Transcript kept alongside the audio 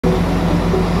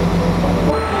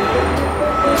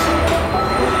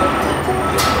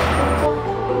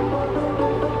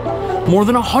More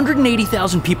than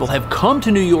 180,000 people have come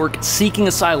to New York seeking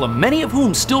asylum, many of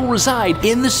whom still reside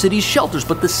in the city's shelters,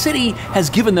 but the city has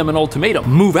given them an ultimatum: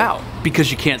 move out,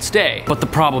 because you can't stay. But the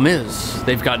problem is,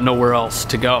 they've got nowhere else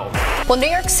to go. Well, New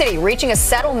York City reaching a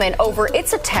settlement over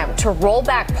its attempt to roll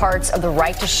back parts of the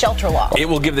right to shelter law. It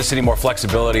will give the city more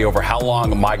flexibility over how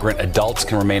long migrant adults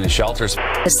can remain in shelters.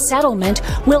 The settlement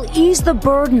will ease the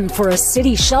burden for a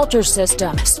city shelter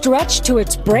system stretched to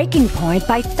its breaking point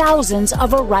by thousands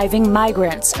of arriving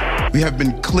migrants. We have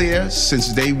been clear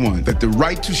since day one that the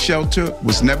right to shelter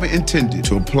was never intended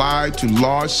to apply to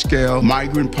large-scale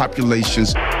migrant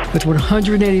populations. With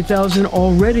 180,000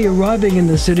 already arriving in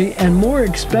the city and more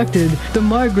expected, the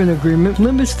migrant agreement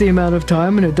limits the amount of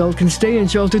time an adult can stay in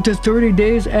shelter to 30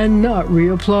 days and not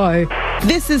reapply.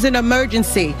 This is an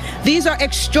emergency. These are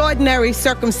extraordinary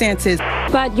circumstances.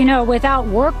 But, without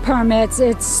work permits,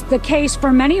 it's the case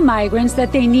for many migrants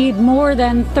that they need more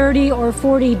than 30 or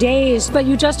 40 days. But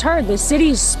you just heard the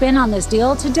city's spin on this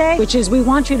deal today, which is we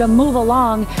want you to move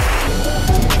along.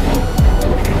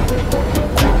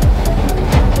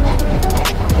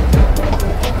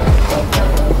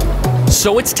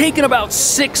 So it's taken about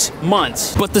 6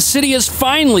 months, but the city has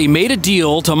finally made a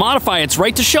deal to modify its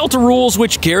right to shelter rules,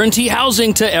 which guarantee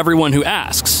housing to everyone who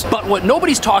asks. But what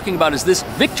nobody's talking about is this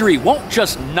victory won't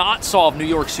just not solve New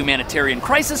York's humanitarian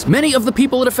crisis. Many of the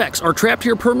people it affects are trapped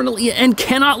here permanently and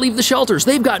cannot leave the shelters.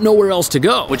 They've got nowhere else to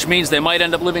go, which means they might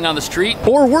end up living on the street,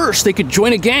 or worse, they could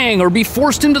join a gang or be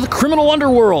forced into the criminal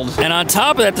underworld. And on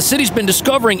top of that, the city's been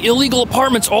discovering illegal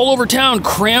apartments all over town,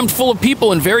 crammed full of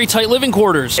people in very tight living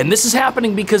quarters. And this is happening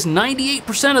because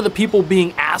 98% of the people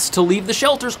being asked to leave the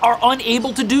shelters are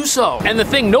unable to do so. And the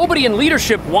thing nobody in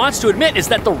leadership wants to admit is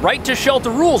that the right to shelter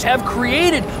rules have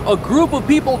created a group of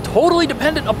people totally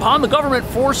dependent upon the government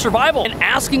for survival. And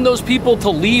asking those people to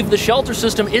leave the shelter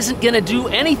system isn't going to do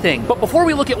anything. But before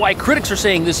we look at why critics are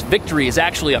saying this victory is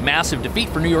actually a massive defeat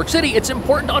for New York City, it's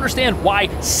important to understand why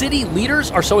city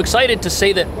leaders are so excited to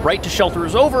say that right to shelter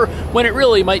is over when it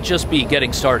really might just be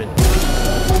getting started.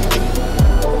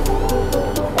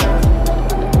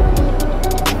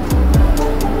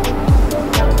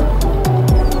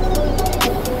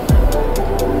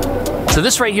 So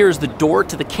this right here is the door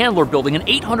to the Candler Building, an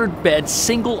 800-bed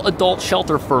single adult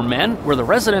shelter for men, where the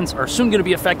residents are soon going to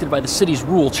be affected by the city's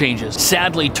rule changes,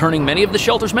 sadly turning many of the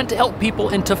shelters meant to help people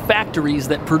into factories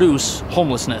that produce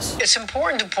homelessness. It's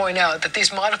important to point out that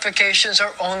these modifications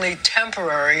are only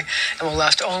temporary and will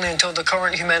last only until the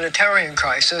current humanitarian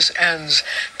crisis ends.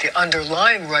 The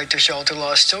underlying right to shelter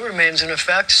law still remains in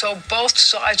effect, so both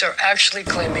sides are actually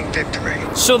claiming victory.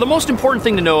 So the most important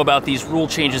thing to know about these rule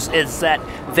changes is that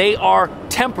they are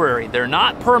temporary. They're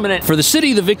not permanent. For the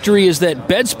city, the victory is that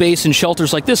bed space in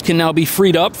shelters like this can now be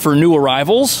freed up for new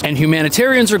arrivals, and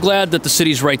humanitarians are glad that the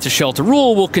city's right to shelter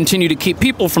rule will continue to keep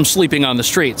people from sleeping on the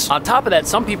streets. On top of that,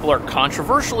 some people are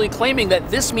controversially claiming that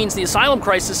this means the asylum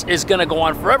crisis is going to go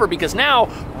on forever, because now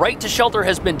right to shelter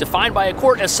has been defined by a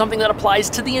court as something that applies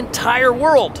to the entire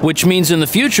world, which means in the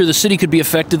future the city could be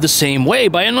affected the same way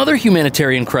by another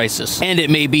humanitarian crisis. And it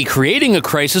may be creating a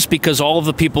crisis because all of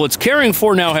the people it's caring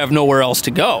for now have nowhere else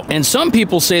to go. And some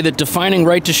people say that defining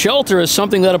right to shelter as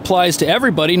something that applies to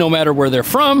everybody, no matter where they're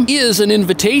from, is an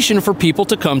invitation for people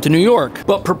to come to New York.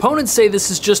 But proponents say this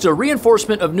is just a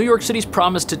reinforcement of New York City's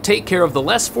promise to take care of the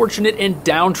less fortunate and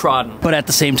downtrodden. But at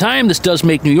the same time, this does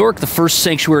make New York the first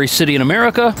sanctuary city in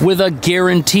America with a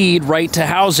guaranteed right to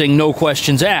housing, no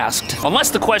questions asked.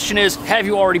 Unless the question is, have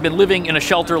you already been living in a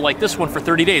shelter like this one for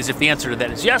 30 days? If the answer to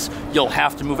that is yes, you'll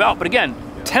have to move out. But again,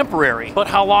 temporary. But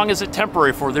how long is it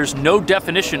temporary for? There's no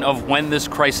definition of when this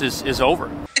crisis is over.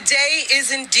 Today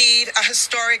is indeed a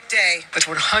historic day. With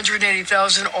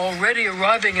 180,000 already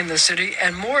arriving in the city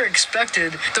and more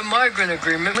expected, the migrant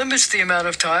agreement limits the amount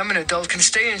of time an adult can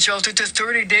stay in shelter to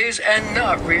 30 days and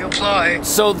not reapply.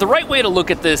 So the right way to look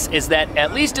at this is that,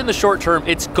 at least in the short term,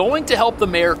 it's going to help the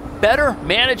mayor better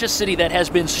manage a city that has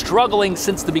been struggling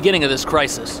since the beginning of this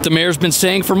crisis. The mayor's been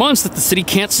saying for months that the city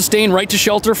can't sustain right to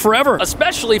shelter forever,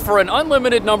 especially for an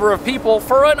unlimited number of people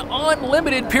for an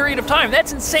unlimited period of time.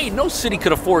 That's insane. No city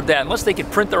could afford that unless they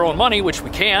could print their own money, which we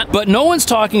can't. But no one's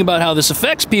talking about how this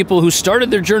affects people who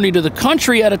started their journey to the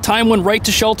country at a time when right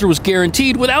to shelter was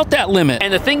guaranteed without that limit.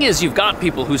 And the thing is, you've got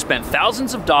people who spent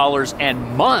thousands of dollars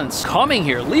and months coming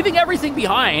here, leaving everything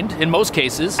behind in most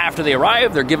cases. After they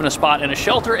arrive, they're given a spot in a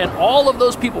shelter, and all of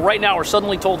those people right now are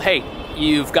suddenly told, hey,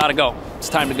 you've got to go. It's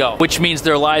time to go. Which means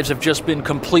their lives have just been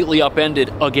completely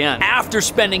upended again, after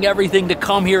spending everything to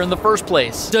come here in the first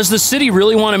place. Does the city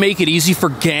really want to make it easy for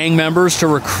gang members to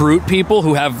recruit people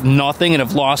who have nothing and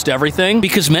have lost everything?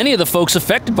 Because many of the folks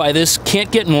affected by this can't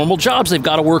get normal jobs. They've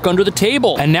got to work under the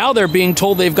table. And now they're being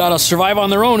told they've got to survive on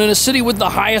their own in a city with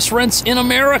the highest rents in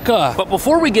America. But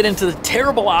before we get into the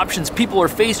terrible options people are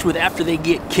faced with after they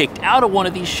get kicked out of one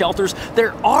of these shelters,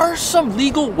 there are some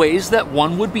legal ways that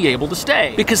one would be able to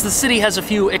stay, because the city has a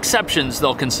few exceptions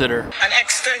they'll consider. An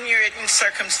extenuating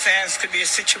circumstance could be a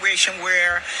situation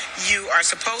where you are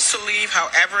supposed to leave,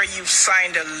 however, you've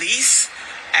signed a lease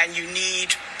and you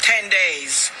need 10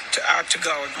 days to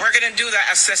go. We're going to do that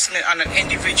assessment on an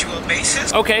individual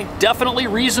basis. Okay, definitely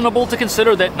reasonable to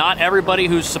consider that not everybody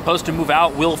who's supposed to move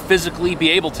out will physically be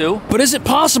able to. But is it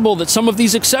possible that some of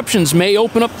these exceptions may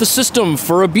open up the system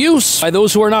for abuse by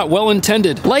those who are not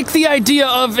well-intended? Like the idea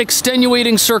of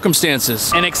extenuating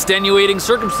circumstances. An extenuating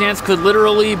circumstance could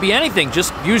literally be anything.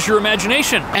 Just use your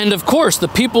imagination. And of course, the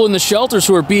people in the shelters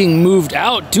who are being moved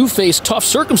out do face tough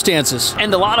circumstances.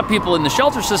 And a lot of people in the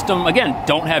shelter system, again,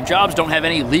 don't have jobs, don't have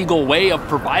any legal way of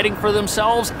providing for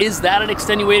themselves. Is that an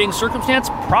extenuating circumstance?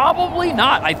 Probably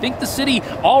not. I think the city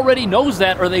already knows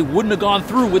that, or they wouldn't have gone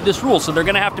through with this rule. So they're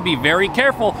going to have to be very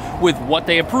careful with what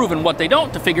they approve and what they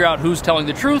don't to figure out who's telling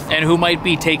the truth and who might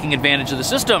be taking advantage of the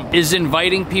system. Is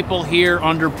inviting people here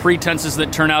under pretenses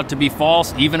that turn out to be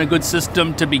false even a good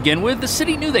system to begin with? The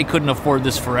city knew they couldn't afford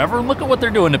this forever, and look at what they're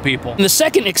doing to people. And the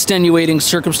second extenuating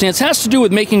circumstance has to do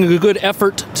with making a good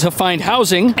effort to find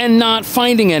housing and not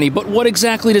finding any. But what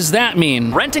exactly does that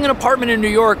mean? Renting an apartment in New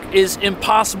York is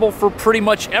impossible for pretty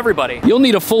much everybody. You'll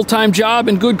need a full-time job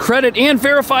and good credit and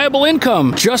verifiable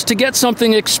income just to get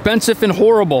something expensive and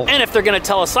horrible. And if they're going to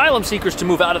tell asylum seekers to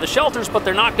move out of the shelters, but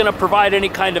they're not going to provide any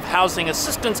kind of housing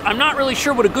assistance, I'm not really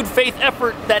sure what a good faith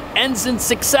effort that ends in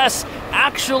success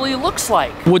actually looks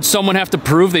like. Would someone have to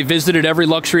prove they visited every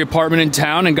luxury apartment in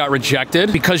town and got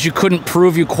rejected because you couldn't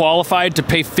prove you qualified to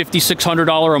pay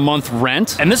 $5,600 a month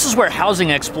rent? And this is where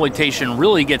housing exploitation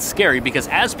really gets scary, because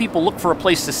as people look for a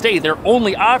place to stay, their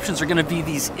only options are going to be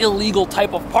these illegal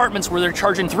type of apartments where they're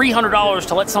charging $300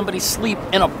 to let somebody sleep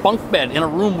in a bunk bed in a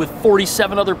room with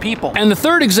 47 other people. And the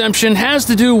third exemption has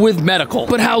to do with medical.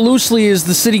 But how loosely is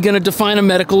the city going to define a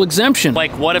medical exemption?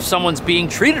 Like, what if someone's being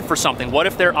treated for something? What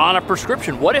if they're on a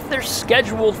prescription? What if they're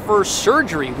scheduled for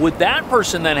surgery? Would that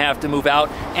person then have to move out?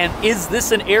 And is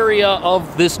this an area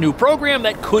of this new program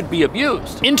that could be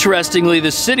abused? Interestingly,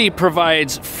 the city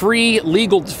provides free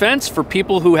legal defense for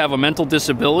people who have a mental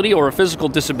disability or a physical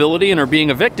disability and are being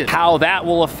evicted. How that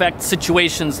will affect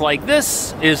situations like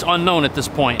this is unknown at this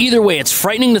point. Either way, it's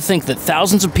frightening to think that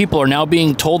thousands of people are now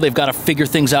being told they've got to figure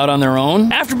things out on their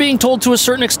own, after being told to a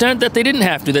certain extent that they didn't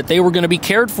have to, that they were going to be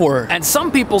cared for. And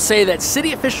some people say that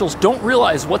city officials don't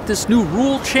realize what this new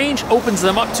rule change opens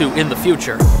them up to in the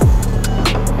future.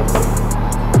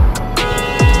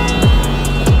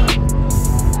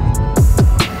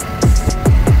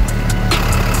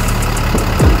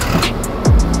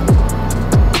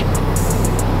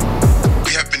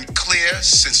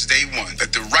 Since day one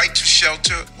that the right to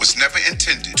shelter was never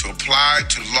intended to apply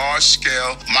to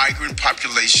large-scale migrant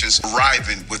populations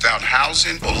arriving without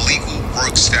housing or legal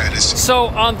work status. So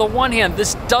on the one hand,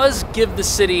 this does give the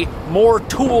city more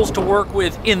tools to work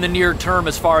with in the near term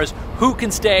as far as who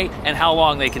can stay and how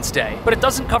long they can stay. But it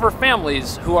doesn't cover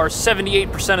families, who are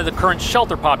 78% of the current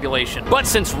shelter population. But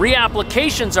since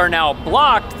reapplications are now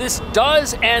blocked, this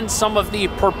does end some of the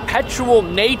perpetual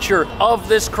nature of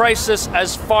this crisis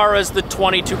as far as the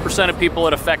 22% of people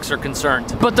it affects are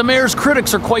concerned. But the mayor's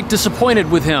critics are quite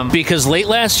disappointed with him, because late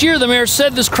last year the mayor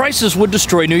said this crisis would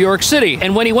destroy New York City.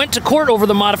 And when he went to court over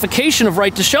the modification of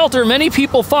right to shelter, many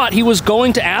people thought he was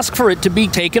going to ask for it to be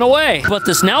taken away. But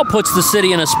this now puts the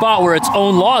city in a spot where its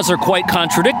own laws are quite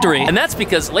contradictory. And that's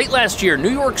because late last year, New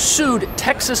York sued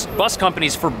Texas bus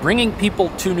companies for bringing people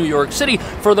to New York City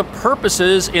for the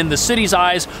purposes, in the city's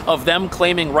eyes, of them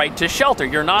claiming right to shelter.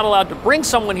 You're not allowed to bring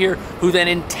someone here who then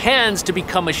intends to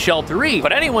become a shelteree.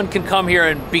 But anyone can come here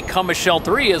and become a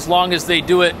shelteree as long as they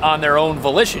do it on their own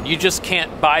volition. You just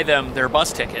can't buy them their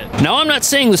bus ticket. Now, I'm not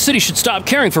saying the city should stop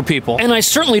caring for people, and I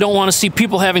certainly don't want to see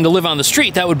people having to live on the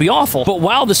street. That would be awful. But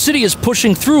while the city is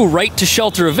pushing through right to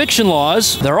shelter evictions, eviction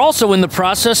laws. They're also in the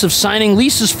process of signing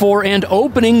leases for and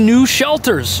opening new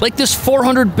shelters, like this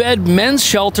 400-bed men's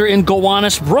shelter in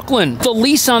Gowanus, Brooklyn. The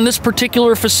lease on this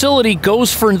particular facility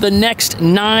goes for the next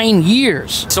 9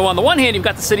 years. So on the one hand, you've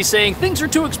got the city saying things are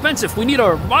too expensive, we need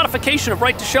a modification of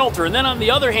right to shelter, and then on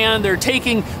the other hand, they're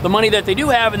taking the money that they do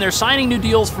have and they're signing new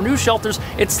deals for new shelters.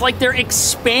 It's like they're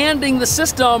expanding the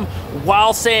system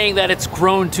while saying that it's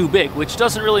grown too big, which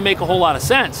doesn't really make a whole lot of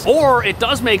sense. Or it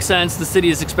does make sense, the city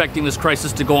is expecting this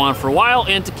crisis to go on for a while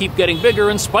and to keep getting bigger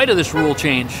in spite of this rule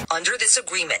change. Under this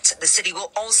agreement, the city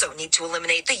will also need to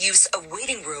eliminate the use of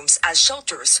waiting rooms as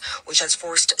shelters, which has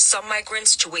forced some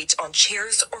migrants to wait on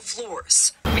chairs or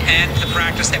floors. And the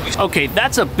practice that we've... Okay,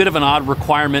 that's a bit of an odd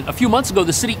requirement. A few months ago,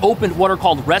 the city opened what are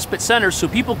called respite centers so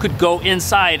people could go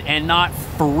inside and not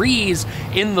freeze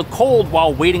in the cold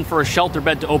while waiting for a shelter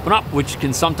bed to open up, which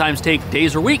can sometimes take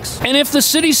days or weeks. And if the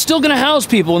city's still gonna house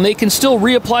people and they can still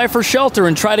reapply for shelter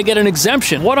and try to get an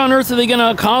exemption, what on earth are they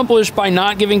gonna accomplish by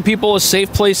not giving people a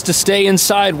safe place to stay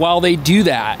inside while they do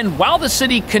that? And while the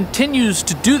city continues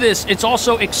to do this, it's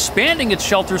also expanding its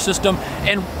shelter system,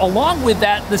 and along with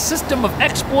that, the system of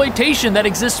exploitation that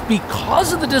exists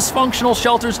because of the dysfunctional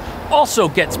shelters also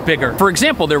gets bigger. For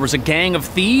example, there was a gang of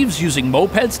thieves using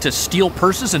mopeds to steal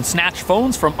purses and snatch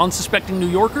phones from unsuspecting New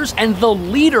Yorkers, and the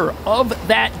leader of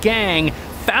that gang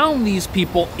found these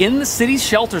people in the city's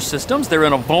shelter systems. They're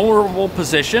in a vulnerable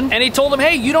position, and he told them,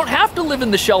 hey, you don't have to live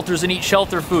in the shelters and eat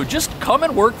shelter food. Just come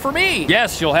and work for me.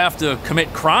 Yes, you'll have to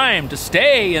commit crime to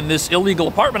stay in this illegal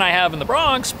apartment I have in the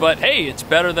Bronx, but hey, it's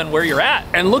better than where you're at.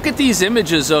 And look at these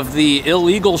images of the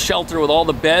illegal shelter with all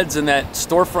the beds in that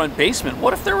storefront basement.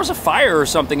 What if there was a fire or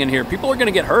something in here? People are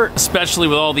gonna get hurt, especially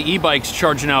with all the e-bikes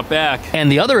charging out back.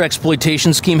 And the other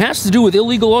exploitation scheme has to do with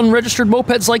illegal unregistered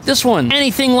mopeds like this one.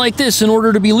 Anything like this, in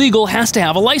order to be legal, has to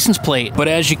have a license plate. But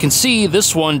as you can see,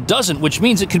 this one doesn't, which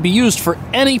means it could be used for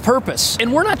any purpose.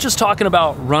 And we're not just talking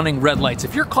about running red lights.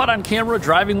 If you're caught on camera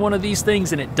driving one of these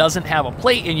things and it doesn't have a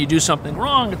plate and you do something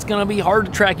wrong, it's gonna be hard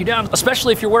to track you down,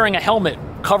 especially if you're wearing a helmet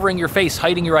covering your face,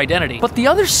 hiding your identity. But the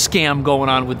other scam going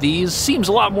on with these seems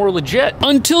a lot more legit,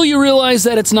 until you realize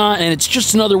that it's not, and it's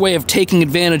just another way of taking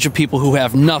advantage of people who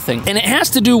have nothing. And it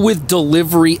has to do with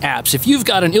delivery apps. If you've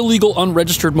got an illegal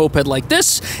unregistered moped like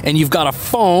this, and you've got a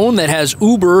phone that has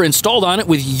Uber installed on it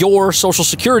with your social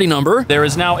security number, there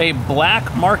is now a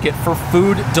black market for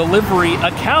food delivery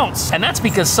accounts. And that's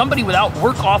because somebody without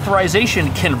work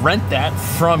authorization can rent that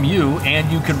from you,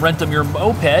 and you can rent them your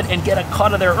moped and get a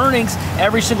cut of their earnings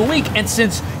every single week. And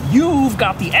since you've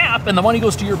got the app and the money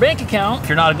goes to your bank account, if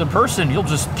you're not a good person, you'll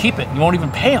just keep it. You won't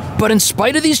even pay them. But in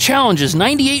spite of these challenges,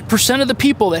 98% of the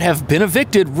people that have been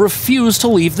evicted refuse to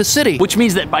leave the city, which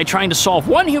means that by trying to solve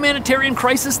one humanitarian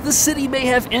crisis, the city may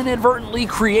have inadvertently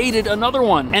created another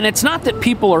one. And it's not that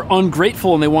people are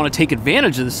ungrateful and they want to take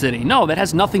advantage of the city. No, that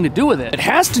has nothing to do with it. It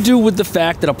has to do with the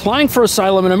fact that applying for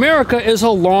asylum in America is a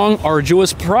long,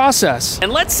 arduous process.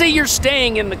 And let's say you're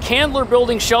staying in the Candler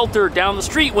Building shelter down the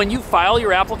street when you file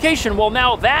your application. Well,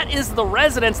 now that is the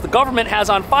residence the government has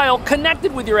on file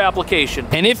connected with your application.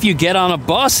 And if you get on a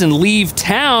bus and leave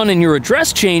town and your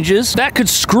address changes, that could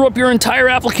screw up your entire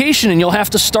application and you'll have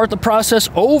to start the process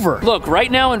over. Look,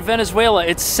 right now in Venezuela,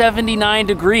 it's 79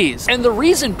 degrees. And the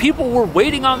reason people were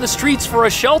waiting on the streets for a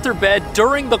shelter bed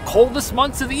during the coldest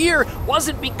months of the year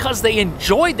wasn't because they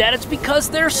enjoyed that, it's because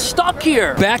they're stuck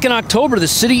here. Back in October, the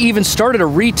city even started a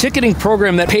re-ticketing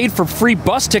program that paid for free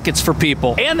bus tickets for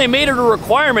people. And they made it a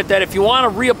requirement that if you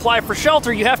want to reapply for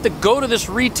shelter, you have to go to this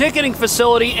re-ticketing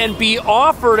facility and be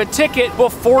offered a ticket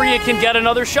before you can get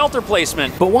another shelter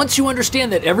placement. But once you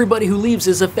understand that everybody who leaves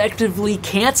is effectively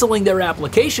canceling their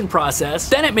application process,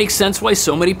 then it makes sense why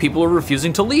so many people are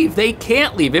refusing to leave. They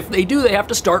can't leave. If they do, they have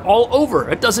to start all over.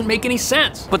 It doesn't make any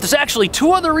sense. But there's actually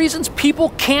two other reasons people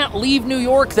can't leave New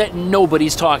York that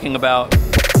nobody's talking about.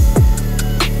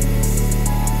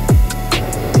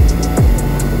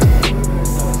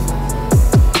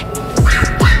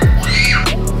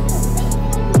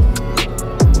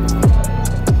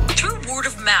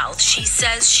 She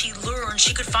says she learned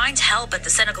she could find help at the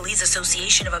Senegalese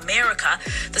Association of America.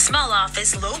 The small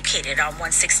office, located on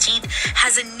 116th,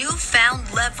 has a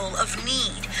newfound level of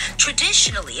need.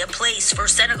 Traditionally a place for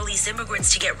Senegalese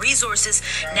immigrants to get resources,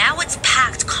 now it's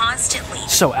packed constantly.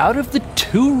 So out of the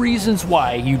two reasons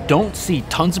why you don't see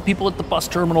tons of people at the bus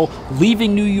terminal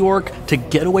leaving New York to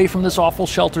get away from this awful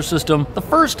shelter system, the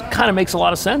first kind of makes a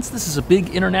lot of sense. This is a big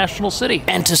international city.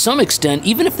 And to some extent,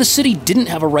 even if the city didn't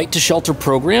have a right to shelter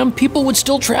program, people would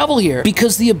still travel here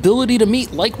because the ability to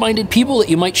meet like-minded like-minded people that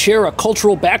you might share a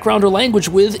cultural background or language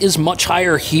with is much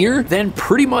higher here than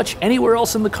pretty much anywhere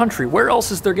else in the country. Where else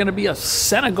is there going to be a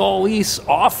Senegalese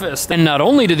office? And not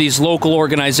only do these local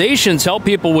organizations help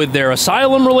people with their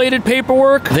asylum-related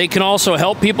paperwork, they can also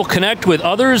help people connect with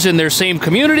others in their same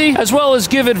community, as well as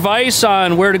give advice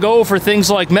on where to go for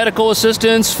things like medical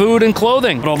assistance, food, and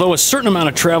clothing. But although a certain amount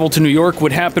of travel to New York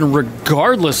would happen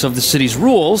regardless of the city's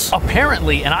rules,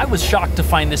 apparently, and I was shocked to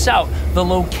find this out, the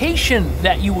location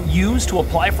that you use to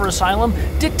apply for asylum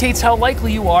dictates how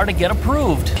likely you are to get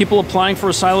approved. People applying for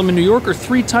asylum in New York are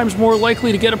 3 times more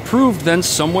likely to get approved than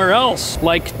somewhere else,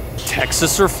 like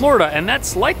Texas or Florida, and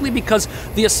that's likely because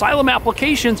the asylum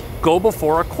applications go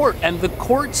before a court, and the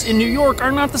courts in New York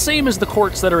are not the same as the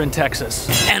courts that are in Texas.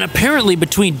 And apparently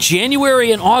between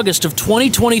January and August of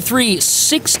 2023,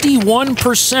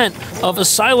 61% of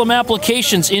asylum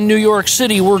applications in New York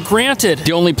City were granted.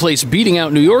 The only place beating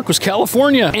out New York was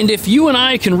California. And if you and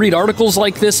I can read articles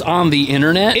like this on the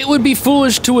internet, it would be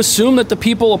foolish to assume that the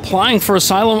people applying for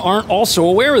asylum aren't also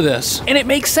aware of this. And it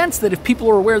makes sense that if people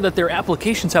are aware that their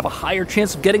applications have a higher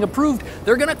chance of getting approved,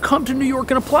 they're going to come to New York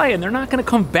and apply, and they're not going to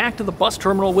come back to the bus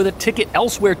terminal with a ticket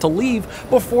elsewhere to leave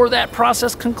before that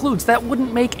process concludes. That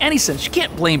wouldn't make any sense. You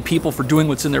can't blame people for doing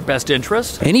what's in their best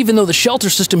interest. And even though the shelter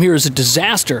system here is a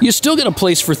disaster, you still get a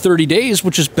place for 30 days,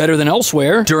 which is better than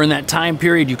elsewhere. During that time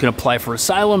period, you can apply for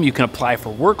asylum, you can apply for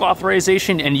work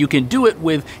authorization, and you can do it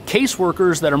with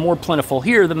caseworkers that are more plentiful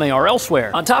here than they are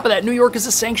elsewhere. On top of that, New York is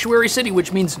a sanctuary city,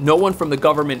 which means no one from the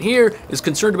government here is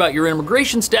concerned about your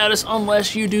immigration status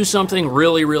unless you do something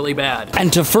really, really bad.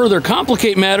 And to further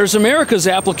complicate matters, America's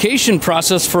application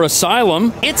process for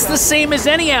asylum, it's the same as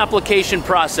any application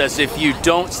process. If you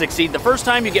don't succeed the first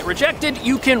time, you get rejected,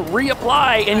 you can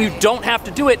reapply, and you don't have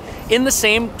to do it in the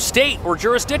same state or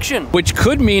jurisdiction. Which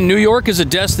could mean New York is a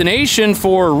destination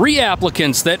for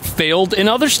reapplicants that failed in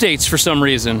other states for some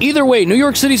reason. Either way, New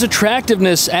York City's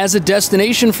attractiveness as a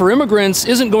destination for immigrants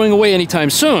isn't going away anytime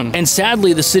soon. And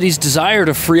sadly, the city's desire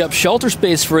to free up shelter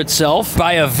space for itself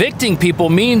by evicting people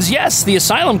means, yes, the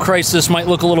asylum crisis might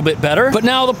look a little bit better, but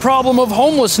now the problem of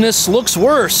homelessness looks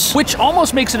worse, which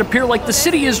almost makes it appear like the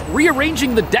city is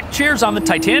rearranging the deck chairs on the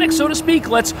Titanic, so to speak.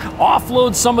 Let's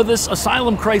offload some of this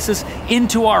asylum crisis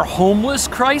into our homeless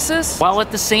crisis, while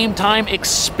at the same time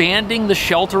expanding the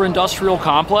shelter industrial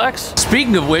complex.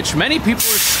 Speaking of which, many people are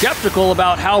skeptical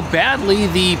about how badly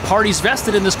the parties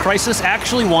vested in this crisis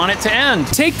actually want it to end.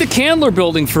 Take the Candler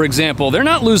building, for example. They're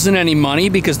not losing any money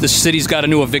because the city's got a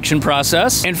new eviction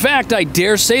process. In fact, I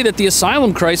dare say that the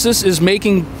asylum crisis is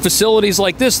making facilities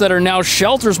like this that are now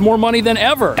shelters more money than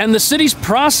ever. And the city's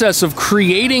process of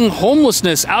creating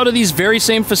homelessness out of these very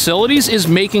same facilities is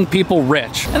making people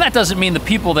rich. And that doesn't mean the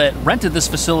people that rented this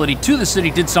facility to the city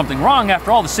did something wrong.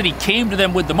 After all, the city came to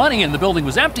them with the money and the building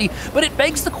was empty. But it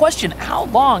begs the question, how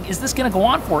long is this going to go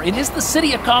on for? And is the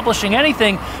city accomplishing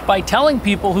anything by telling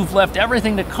people who've left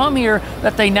everything to come here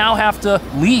that they now have to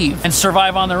leave and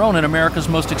survive on their own in America's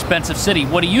most expensive city?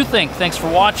 What do you think? Thanks for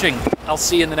watching. I'll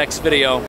see you in the next video.